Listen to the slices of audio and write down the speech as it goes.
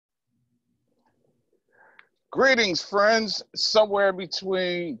Greetings, friends. Somewhere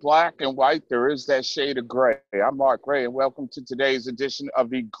between black and white, there is that shade of gray. I'm Mark Gray, and welcome to today's edition of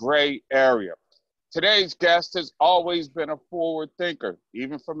the Gray Area. Today's guest has always been a forward thinker,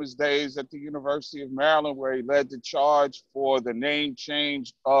 even from his days at the University of Maryland, where he led the charge for the name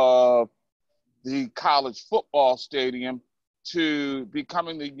change of the college football stadium to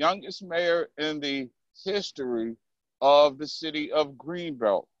becoming the youngest mayor in the history of the city of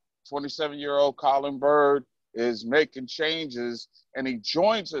Greenbelt. 27-year-old Colin Byrd is making changes, and he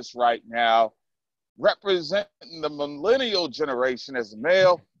joins us right now representing the millennial generation as a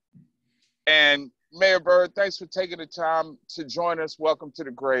male. And Mayor Byrd, thanks for taking the time to join us. Welcome to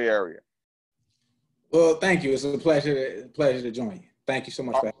the Gray Area. Well, thank you. It's a pleasure to join you. Thank you so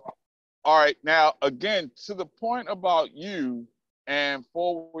much for having me. All right. Now, again, to the point about you and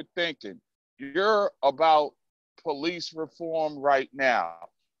forward thinking, you're about police reform right now.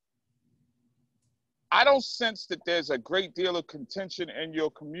 I don't sense that there's a great deal of contention in your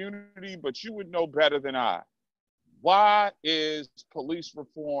community, but you would know better than I. Why is police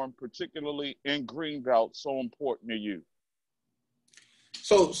reform, particularly in Greenbelt, so important to you?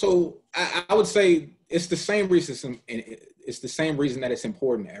 So I would say it's the same reason. It's the same reason that it's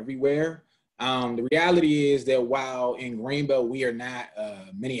important everywhere. The reality is that while in Greenbelt we are not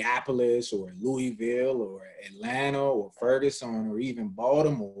Minneapolis or Louisville or Atlanta or Ferguson or even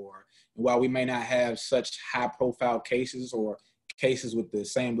Baltimore, while we may not have such high-profile cases or cases with the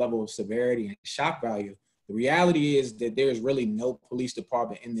same level of severity and shock value, the reality is that there is really no police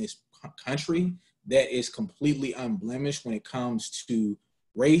department in this country that is completely unblemished when it comes to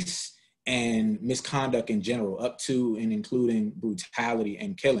race and misconduct in general, up to and including brutality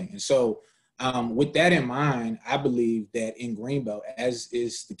and killing. And so with that in mind, I believe that in Greenbelt, as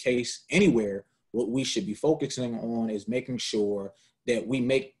is the case anywhere, what we should be focusing on is making sure that we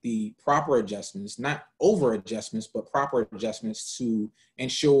make the proper adjustments, not over adjustments, but proper adjustments to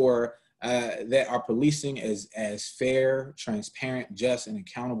ensure that our policing is as fair, transparent, just, and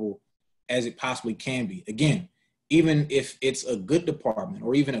accountable as it possibly can be. Again, even if it's a good department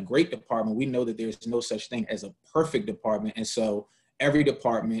or even a great department, we know that there's no such thing as a perfect department. And so every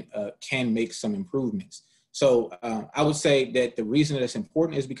department can make some improvements. So I would say that the reason that it's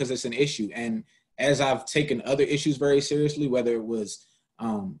important is because it's an issue. And as I've taken other issues very seriously, whether it was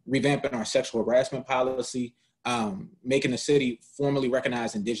revamping our sexual harassment policy, making the city formally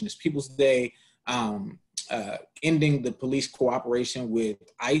recognize Indigenous Peoples Day, ending the police cooperation with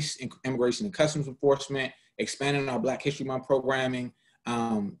ICE, Immigration and Customs Enforcement, expanding our Black History Month programming,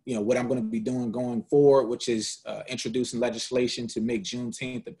 what I'm going to be doing going forward, which is introducing legislation to make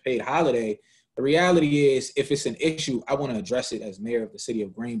Juneteenth a paid holiday. The reality is, if it's an issue, I want to address it as mayor of the city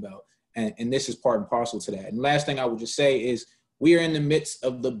of Greenbelt. And this is part and parcel to that. And last thing I would just say is we are in the midst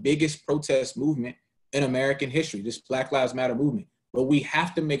of the biggest protest movement in American history, this Black Lives Matter movement. But we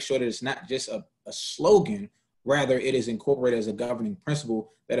have to make sure that it's not just a slogan, rather it is incorporated as a governing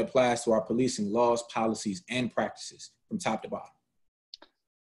principle that applies to our policing laws, policies, and practices from top to bottom.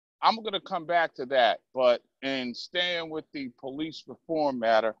 I'm going to come back to that, but in staying with the police reform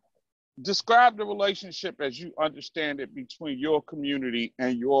matter, describe the relationship as you understand it between your community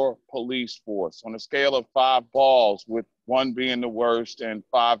and your police force on a scale of 5 balls, with 1 being the worst and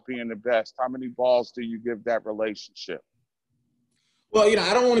 5 being the best. How many balls do you give that relationship? Well,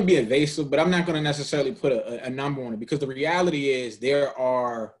 I don't want to be evasive, but I'm not going to necessarily put a number on it, because the reality is there's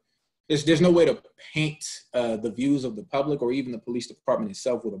no way to paint the views of the public or even the police department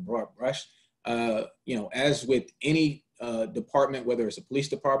itself with a broad brush. As with any department, whether it's a police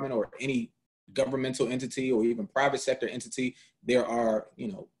department or any governmental entity or even private sector entity, there are,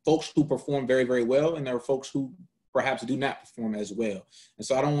 folks who perform very, very well, and there are folks who perhaps do not perform as well. And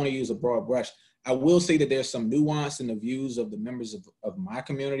so I don't want to use a broad brush. I will say that there's some nuance in the views of the members of my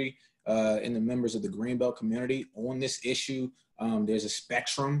community and the members of the Greenbelt community on this issue. There's a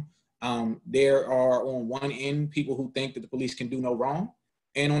spectrum. There are, on one end, people who think that the police can do no wrong.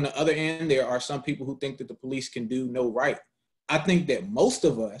 And on the other end, there are some people who think that the police can do no right. I think that most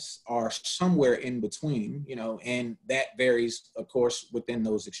of us are somewhere in between, and that varies, of course, within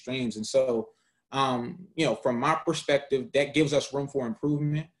those extremes. And so, from my perspective, that gives us room for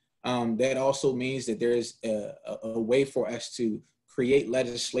improvement. That also means that there is a way for us to create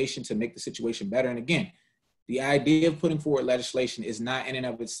legislation to make the situation better. And again, the idea of putting forward legislation is not in and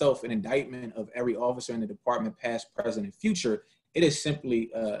of itself an indictment of every officer in the department, past, present, and future. It is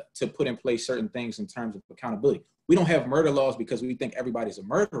simply to put in place certain things in terms of accountability. We don't have murder laws because we think everybody's a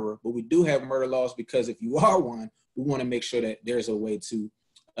murderer, but we do have murder laws because if you are one, we want to make sure that there's a way to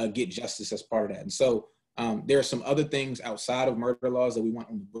get justice as part of that. And so there are some other things outside of murder laws that we want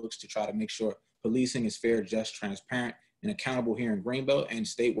on the books to try to make sure policing is fair, just, transparent, and accountable here in Greenbelt and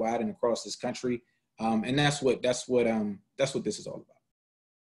statewide and across this country. And that's what this is all about.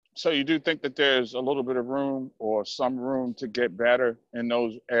 So you do think that there's a little bit of room or some room to get better in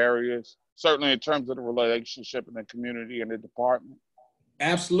those areas, certainly in terms of the relationship in the community and the department?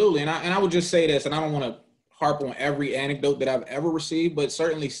 Absolutely. And I would just say this, and I don't want to harp on every anecdote that I've ever received, but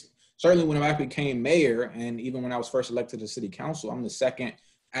certainly when I became mayor, and even when I was first elected to the city council, I'm the second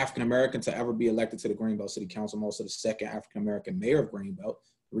African-American to ever be elected to the Greenbelt City Council. I'm also the second African-American mayor of Greenbelt.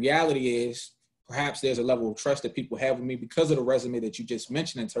 The reality is, perhaps there's a level of trust that people have with me because of the resume that you just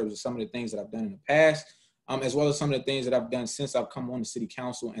mentioned in terms of some of the things that I've done in the past, as well as some of the things that I've done since I've come on the city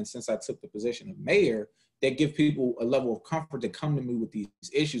council and since I took the position of mayor, that give people a level of comfort to come to me with these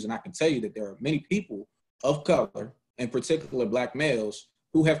issues. And I can tell you that there are many people of color, in particular Black males,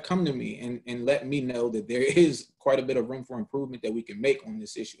 who have come to me and let me know that there is quite a bit of room for improvement that we can make on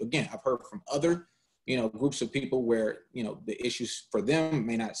this issue. Again, I've heard from other groups of people where, the issues for them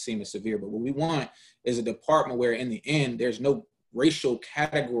may not seem as severe, but what we want is a department where in the end, there's no racial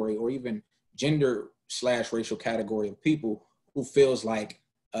category or even gender/racial category of people who feels like,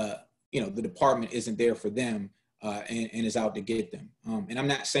 the department isn't there for them and is out to get them. And I'm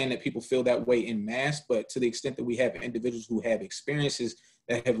not saying that people feel that way in mass, but to the extent that we have individuals who have experiences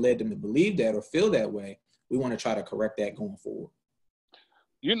that have led them to believe that or feel that way, we want to try to correct that going forward.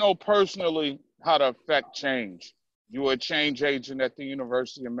 You know personally how to affect change. You were a change agent at the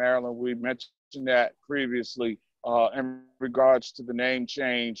University of Maryland. We mentioned that previously in regards to the name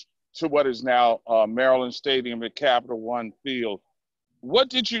change to what is now Maryland Stadium at Capital One Field. What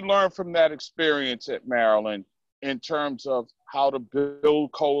did you learn from that experience at Maryland in terms of how to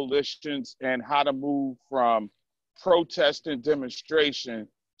build coalitions and how to move from protest and demonstration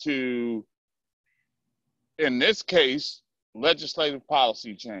to, in this case, legislative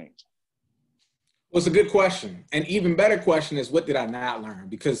policy change? Well, it's a good question. An even better question is, what did I not learn?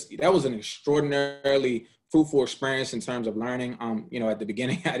 Because that was an extraordinarily fruitful experience in terms of learning. At the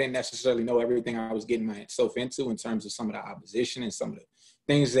beginning, I didn't necessarily know everything I was getting myself into in terms of some of the opposition and some of the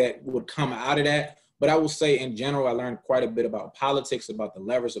things that would come out of that. But I will say in general, I learned quite a bit about politics, about the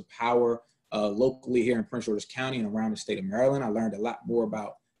levers of power locally here in Prince George's County and around the state of Maryland. I learned a lot more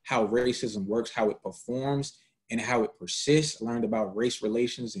about how racism works, how it performs, and how it persists. I learned about race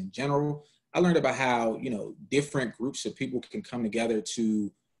relations in general. I learned about how, different groups of people can come together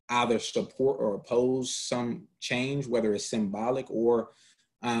to either support or oppose some change, whether it's symbolic or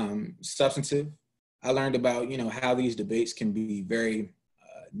substantive. I learned about, how these debates can be very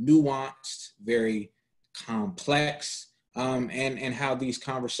nuanced, very complex, and how these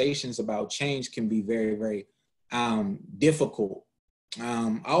conversations about change can be very, very difficult.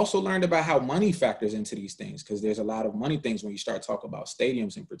 I also learned about how money factors into these things, because there's a lot of money things when you start talking about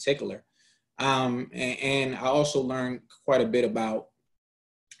stadiums in particular. And I also learned quite a bit about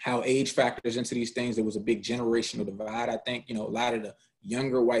how age factors into these things. There was a big generational divide. I think, a lot of the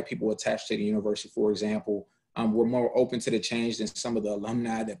younger white people attached to the university, for example, were more open to the change than some of the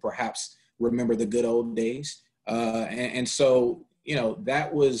alumni that perhaps remember the good old days. And so,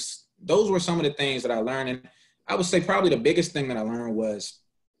 those were some of the things that I learned. And I would say probably the biggest thing that I learned was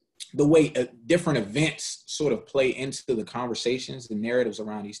the way different events sort of play into the conversations, the narratives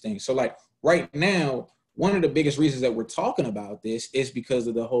around these things. So like right now, one of the biggest reasons that we're talking about this is because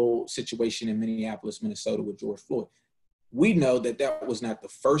of the whole situation in Minneapolis, Minnesota with George Floyd. We know that that was not the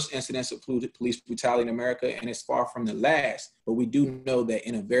first incidence of police brutality in America, and it's far from the last. But we do know that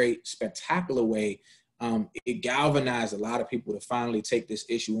in a very spectacular way, it galvanized a lot of people to finally take this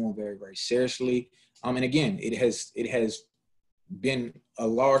issue on very, very seriously. And again, it has been a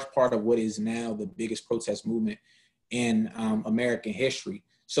large part of what is now the biggest protest movement in American history.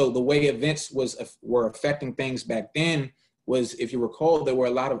 So the way events were affecting things back then was, if you recall, there were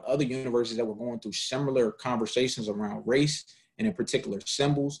a lot of other universities that were going through similar conversations around race and in particular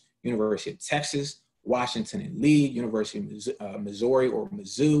symbols. University of Texas, Washington and Lee, University of Missouri or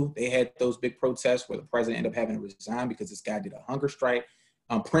Mizzou, they had those big protests where the president ended up having to resign because this guy did a hunger strike.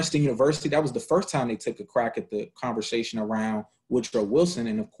 Princeton University, that was the first time they took a crack at the conversation around Woodrow Wilson.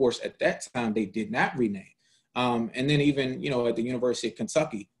 And of course, at that time, they did not rename. And then even, at the University of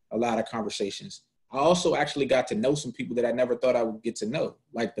Kentucky, a lot of conversations. I also actually got to know some people that I never thought I would get to know,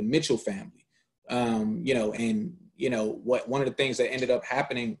 like the Mitchell family. One of the things that ended up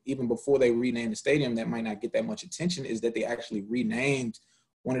happening even before they renamed the stadium that might not get that much attention is that they actually renamed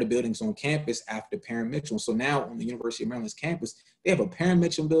one of the buildings on campus after Parent Mitchell. So now on the University of Maryland's campus, they have a Parent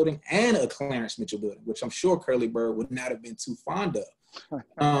Mitchell building and a Clarence Mitchell building, which I'm sure Curly Byrd would not have been too fond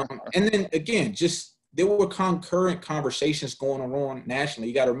of. And then again, just there were concurrent conversations going on nationally.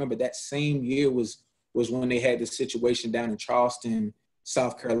 You got to remember that same year was when they had the situation down in Charleston,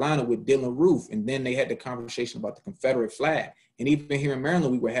 South Carolina with Dylann Roof. And then they had the conversation about the Confederate flag. And even here in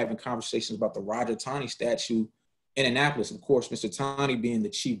Maryland, we were having conversations about the Roger Taney statue in Annapolis. Of course, Mr. Taney being the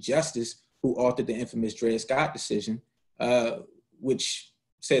Chief Justice who authored the infamous Dred Scott decision, which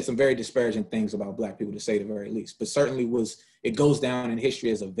said some very disparaging things about Black people, to say the very least. But certainly it goes down in history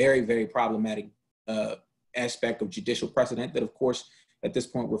as a very, very problematic aspect of judicial precedent that, of course, at this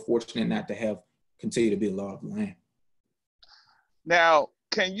point, we're fortunate not to have continue to be a law of the land. Now,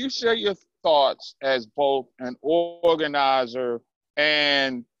 can you share your thoughts as both an organizer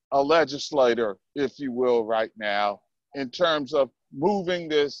and a legislator, if you will, right now, in terms of moving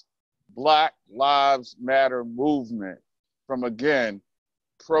this Black Lives Matter movement from, again,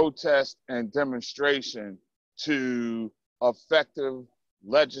 protest and demonstration to effective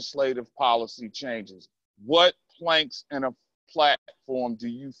legislative policy changes? What planks in a platform do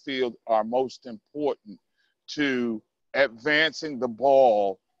you feel are most important to advancing the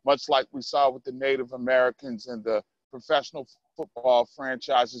ball, much like we saw with the Native Americans and the professional football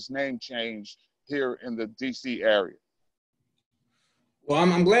franchise's name change here in the DC area? Well,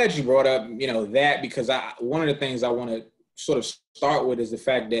 I'm glad you brought up, that, because one of the things I want to sort of start with is the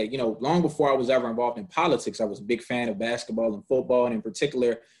fact that, long before I was ever involved in politics, I was a big fan of basketball and football. And in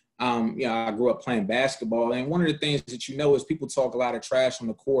particular, I grew up playing basketball. And one of the things that is people talk a lot of trash on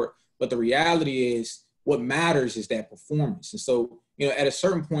the court, but the reality is what matters is that performance. And so, at a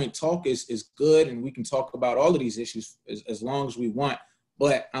certain point, talk is good, and we can talk about all of these issues as long as we want.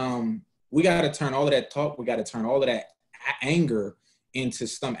 But we got to turn all of that talk, we got to turn all of that anger into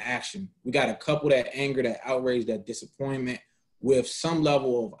some action. We got to couple that anger, that outrage, that disappointment with some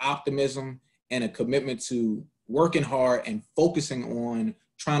level of optimism and a commitment to working hard and focusing on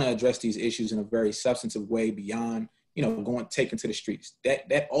trying to address these issues in a very substantive way beyond, taking to the streets.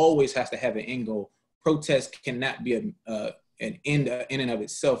 That always has to have an end goal. Protest cannot be an end in and of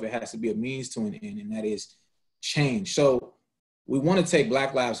itself. It has to be a means to an end, and that is change. So we want to take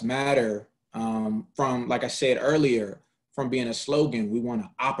Black Lives Matter from, like I said earlier, from being a slogan. We want to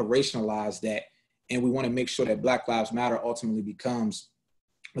operationalize that, and we want to make sure that Black Lives Matter ultimately becomes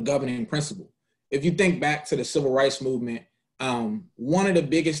a governing principle. If you think back to the civil rights movement, one of the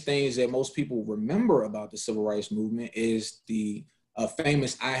biggest things that most people remember about the civil rights movement is the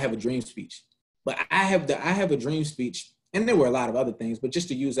famous "I Have a Dream" speech. But I have a dream speech, and there were a lot of other things, but just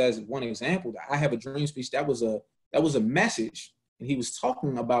to use as one example, the I Have a Dream speech, that was a message. And he was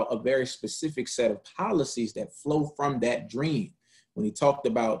talking about a very specific set of policies that flow from that dream. When he talked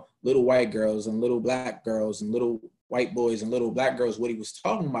about little white girls and little Black girls and little white boys and little Black girls, what he was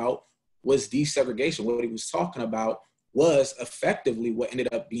talking about was desegregation. What he was talking about was effectively what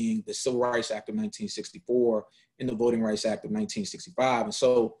ended up being the Civil Rights Act of 1964 and the Voting Rights Act of 1965. And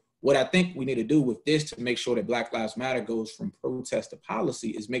so what I think we need to do with this to make sure that Black Lives Matter goes from protest to policy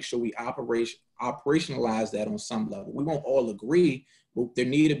is make sure we operationalize that on some level. We won't all agree, but there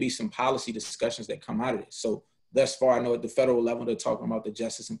need to be some policy discussions that come out of this. So thus far, I know at the federal level, they're talking about the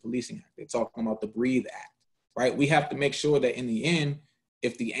Justice and Policing Act. They're talking about the Breathe Act, right? We have to make sure that in the end,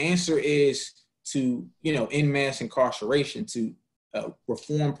 if the answer is to, end mass incarceration, to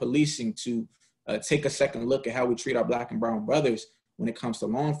reform policing, to take a second look at how we treat our Black and brown brothers, when it comes to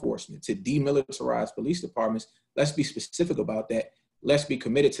law enforcement, to demilitarize police departments, let's be specific about that. Let's be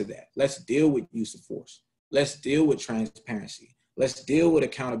committed to that. Let's deal with use of force. Let's deal with transparency. Let's deal with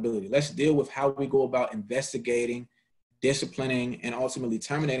accountability. Let's deal with how we go about investigating, disciplining, and ultimately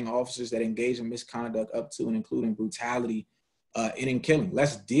terminating officers that engage in misconduct up to and including brutality and in killing.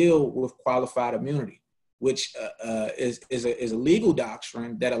 Let's deal with qualified immunity, which is a legal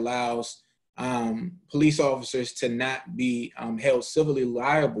doctrine that allows police officers to not be held civilly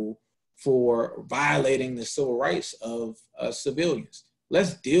liable for violating the civil rights of civilians.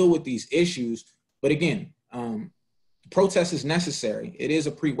 Let's deal with these issues. But again, protest is necessary. It is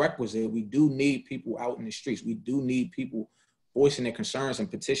a prerequisite. We do need people out in the streets. We do need people voicing their concerns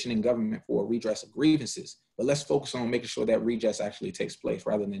and petitioning government for a redress of grievances. But let's focus on making sure that redress actually takes place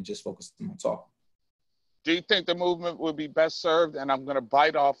rather than just focusing on talking. Do you think the movement would be best served? And I'm going to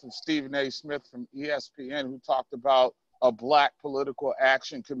bite off of Stephen A. Smith from ESPN, who talked about a Black political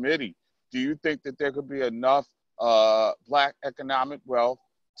action committee. Do you think that there could be enough Black economic wealth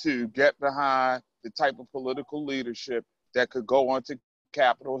to get behind the type of political leadership that could go onto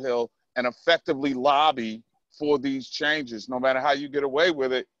Capitol Hill and effectively lobby for these changes? No matter how you get away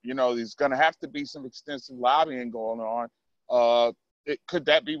with it, there's going to have to be some extensive lobbying going on. Could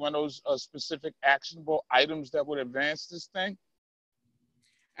that be one of those specific actionable items that would advance this thing?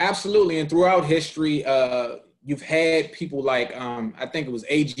 Absolutely. And throughout history, you've had people like, I think it was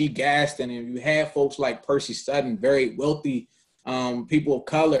A.G. Gaston, and you had folks like Percy Sutton, very wealthy people of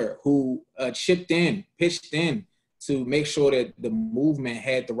color who pitched in to make sure that the movement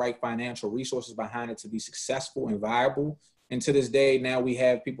had the right financial resources behind it to be successful and viable. And to this day, now we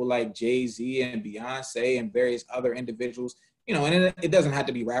have people like Jay-Z and Beyonce and various other individuals, and it doesn't have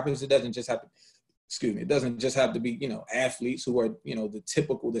to be rappers. It doesn't just have to It doesn't just have to be, athletes who are, the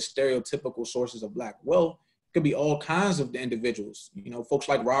stereotypical sources of Black wealth. It could be all kinds of individuals, folks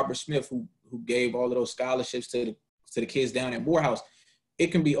like Robert Smith, who gave all of those scholarships to the kids down at Morehouse. It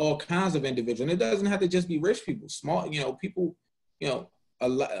can be all kinds of individuals. And it doesn't have to just be rich people, small, people, a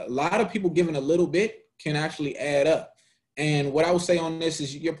lot of people giving a little bit can actually add up. And what I would say on this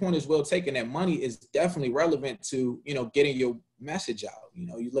is your point is well taken, that money is definitely relevant to, getting your message out.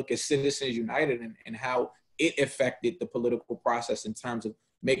 You look at Citizens United and how it affected the political process in terms of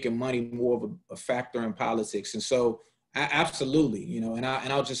making money more of a factor in politics. And so absolutely, and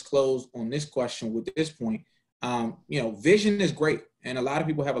I'll just close on this question with this point. Vision is great. And a lot of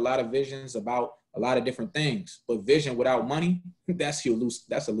people have a lot of visions about a lot of different things, but vision without money, that's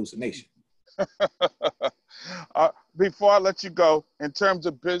hallucination. Before I let you go, in terms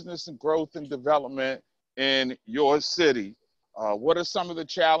of business and growth and development in your city, what are some of the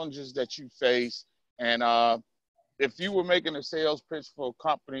challenges that you face? And if you were making a sales pitch for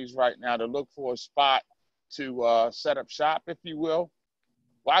companies right now to look for a spot to set up shop, if you will,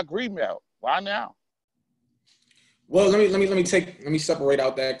 why Greenbelt? Why now? Well, let me separate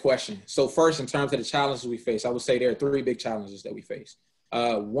out that question. So first, in terms of the challenges we face, I would say there are three big challenges that we face.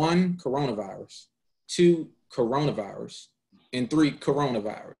 One, coronavirus. Two, coronavirus. And three,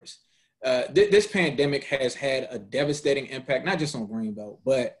 coronavirus. This pandemic has had a devastating impact, not just on Greenbelt,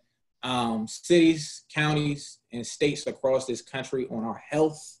 but cities, counties, and states across this country on our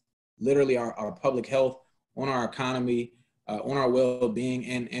health, literally our public health, on our economy, on our well-being,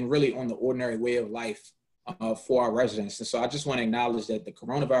 and really on the ordinary way of life for our residents. And so I just want to acknowledge that the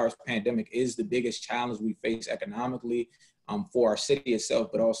coronavirus pandemic is the biggest challenge we face economically for our city itself,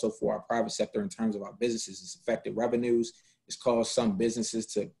 but also for our private sector in terms of our businesses. It's affected revenues. It's caused some businesses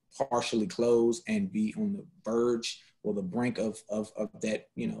to partially close and be on the verge or the brink of that,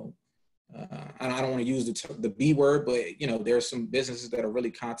 I don't want to use the B word, but, there are some businesses that are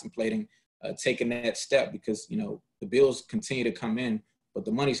really contemplating taking that step because, the bills continue to come in, but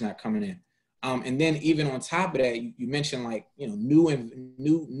the money's not coming in. And then even on top of that, you mentioned like, new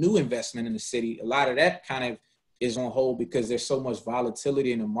investment in the city. A lot of that kind of is on hold because there's so much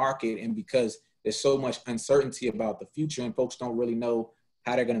volatility in the market and because there's so much uncertainty about the future and folks don't really know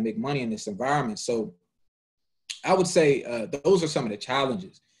how they're going to make money in this environment. So I would say those are some of the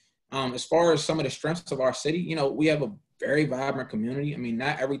challenges. As far as some of the strengths of our city, we have a very vibrant community. I mean,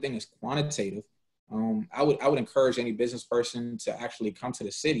 not everything is quantitative. I would encourage any business person to actually come to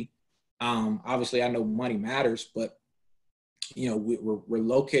the city. Obviously, I know money matters, but we're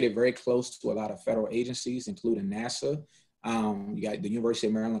located very close to a lot of federal agencies, including NASA. You got the University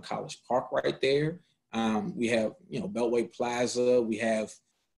of Maryland College Park right there. We have, Beltway Plaza. We have,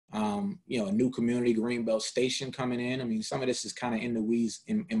 a new community, Greenbelt Station coming in. I mean, some of this is kind of in the weeds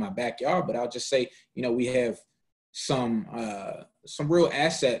in my backyard, but I'll just say, we have some real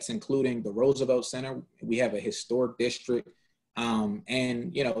assets, including the Roosevelt Center. We have a historic district. And,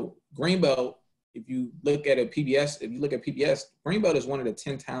 Greenbelt, if you look at PBS, Greenbelt is one of the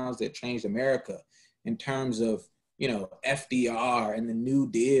 10 towns that changed America in terms of, FDR and the New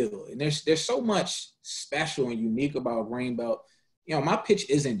Deal. And there's so much special and unique about Greenbelt. My pitch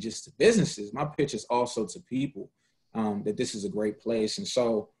isn't just to businesses. My pitch is also to people that this is a great place. And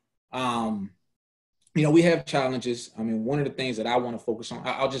so, we have challenges. I mean, one of the things that I want to focus on,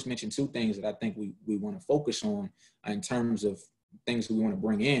 I'll just mention two things that I think we want to focus on in terms of things we want to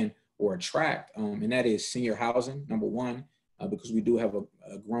bring in or attract. And that is senior housing, number one, because we do have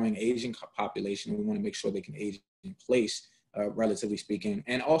a growing aging population. We want to make sure they can age in place, relatively speaking.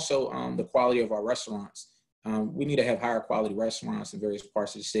 And also the quality of our restaurants. We need to have higher quality restaurants in various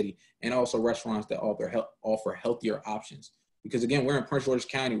parts of the city and also restaurants that offer healthier options. Because again, we're in Prince George's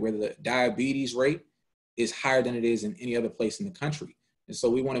County where the diabetes rate is higher than it is in any other place in the country. And so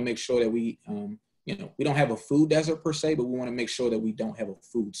we want to make sure that we don't have a food desert per se, but we want to make sure that we don't have a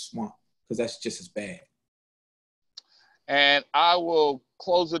food swamp because that's just as bad. And I will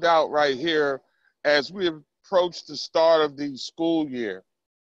close it out right here. As we approach the start of the school year,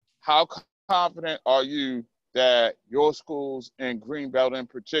 how confident are you that your schools in Greenbelt in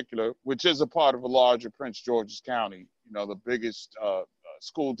particular, which is a part of a larger Prince George's County, the biggest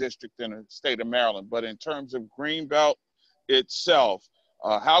school district in the state of Maryland, but in terms of Greenbelt itself,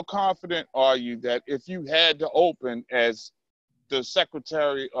 How confident are you that if you had to open, as the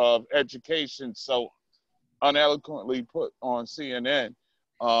Secretary of Education so uneloquently put on CNN,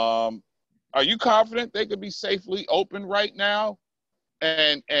 are you confident they could be safely open right now,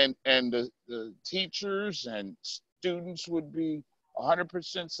 and the teachers and students would be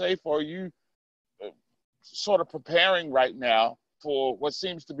 100% safe? Or are you sort of preparing right now for what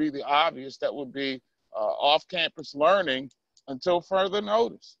seems to be the obvious, that would be off-campus learning until further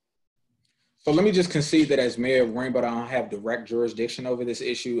notice? So let me just concede that as mayor of Greenbelt, I don't have direct jurisdiction over this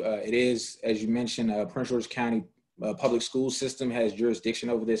issue. It is, as you mentioned, Prince George's County public school system has jurisdiction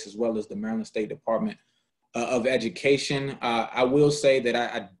over this, as well as the Maryland State Department of Education. I will say that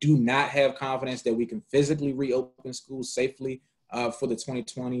I do not have confidence that we can physically reopen schools safely for the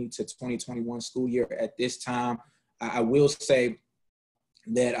 2020 to 2021 school year at this time. I will say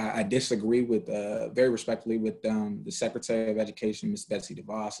that I disagree with, very respectfully, with the Secretary of Education, Ms. Betsy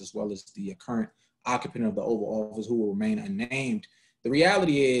DeVos, as well as the current occupant of the Oval Office, who will remain unnamed. The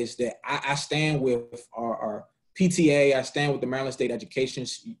reality is that I stand with our PTA, I stand with the Maryland State Education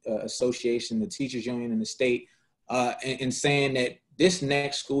Association, the teachers union in the state, in saying that this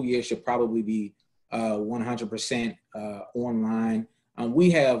next school year should probably be 100% online.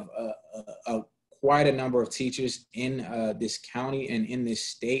 We have quite a number of teachers in this county and in this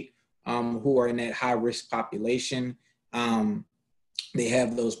state who are in that high-risk population. They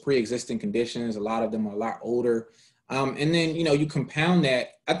have those pre-existing conditions. A lot of them are a lot older. And then, you compound that.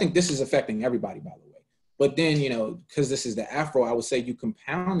 I think this is affecting everybody, by the way. But then, because this is the Afro, I would say you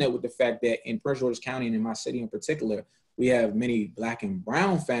compound that with the fact that in Prince George's County, and in my city in particular, we have many Black and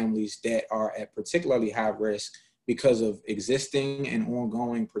brown families that are at particularly high risk because of existing and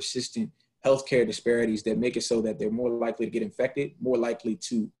ongoing persistent healthcare disparities that make it so that they're more likely to get infected, more likely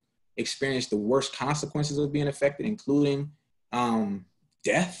to experience the worst consequences of being affected, including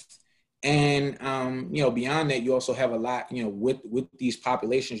death. And, beyond that, you also have a lot, with these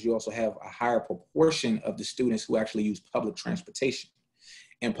populations, you also have a higher proportion of the students who actually use public transportation.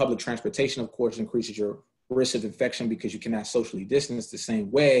 And public transportation, of course, increases your risk of infection because you cannot socially distance the same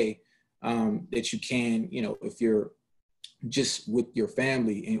way that you can, if you're just with your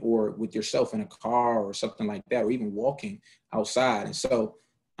family or with yourself in a car or something like that, or even walking outside. And so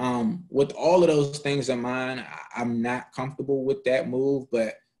with all of those things in mind, I'm not comfortable with that move,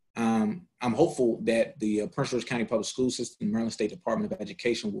 but I'm hopeful that the Prince George's County Public School System, Maryland State Department of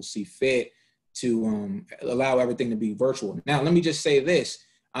Education will see fit to allow everything to be virtual. Now, let me just say this.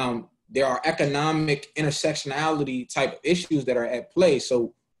 There are economic intersectionality type of issues that are at play.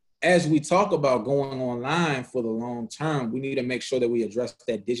 So as we talk about going online for the long term, we need to make sure that we address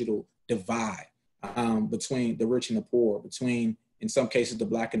that digital divide between the rich and the poor, between, in some cases, the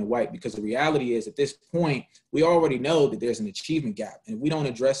Black and the white, because the reality is at this point, we already know that there's an achievement gap. And if we don't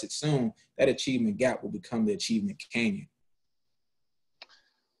address it soon, that achievement gap will become the achievement canyon.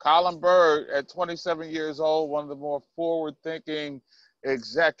 Colin Byrd, at 27 years old, one of the more forward-thinking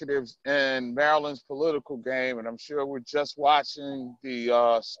executives in Maryland's political game, and I'm sure we're just watching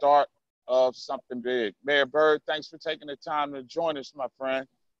the start of something big. Mayor Byrd, thanks for taking the time to join us, my friend.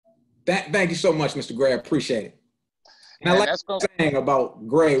 Thank you so much, Mr. Gray. I appreciate it. And I like that's saying about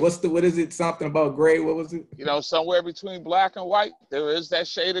gray. What is it? Something about gray? What was it? Somewhere between black and white, there is that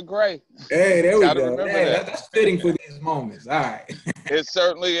shade of gray. Hey, there we go. Remember that's fitting for these moments. All right. It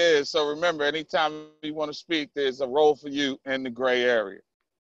certainly is. So remember, anytime you want to speak, there's a role for you in the gray area.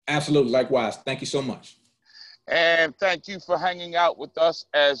 Absolutely. Likewise. Thank you so much. And thank you for hanging out with us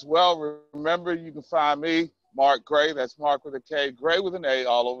as well. Remember, you can find me, Mark Gray, that's Mark with a K, Gray with an A,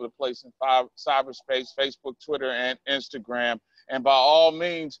 all over the place in cyberspace, Facebook, Twitter, and Instagram. And by all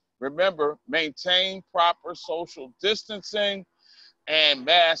means, remember, maintain proper social distancing and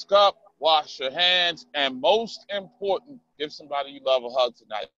mask up, wash your hands, and most important, give somebody you love a hug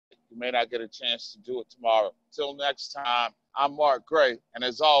tonight. You may not get a chance to do it tomorrow. Till next time, I'm Mark Gray, and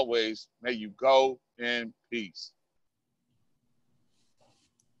as always, may you go in peace.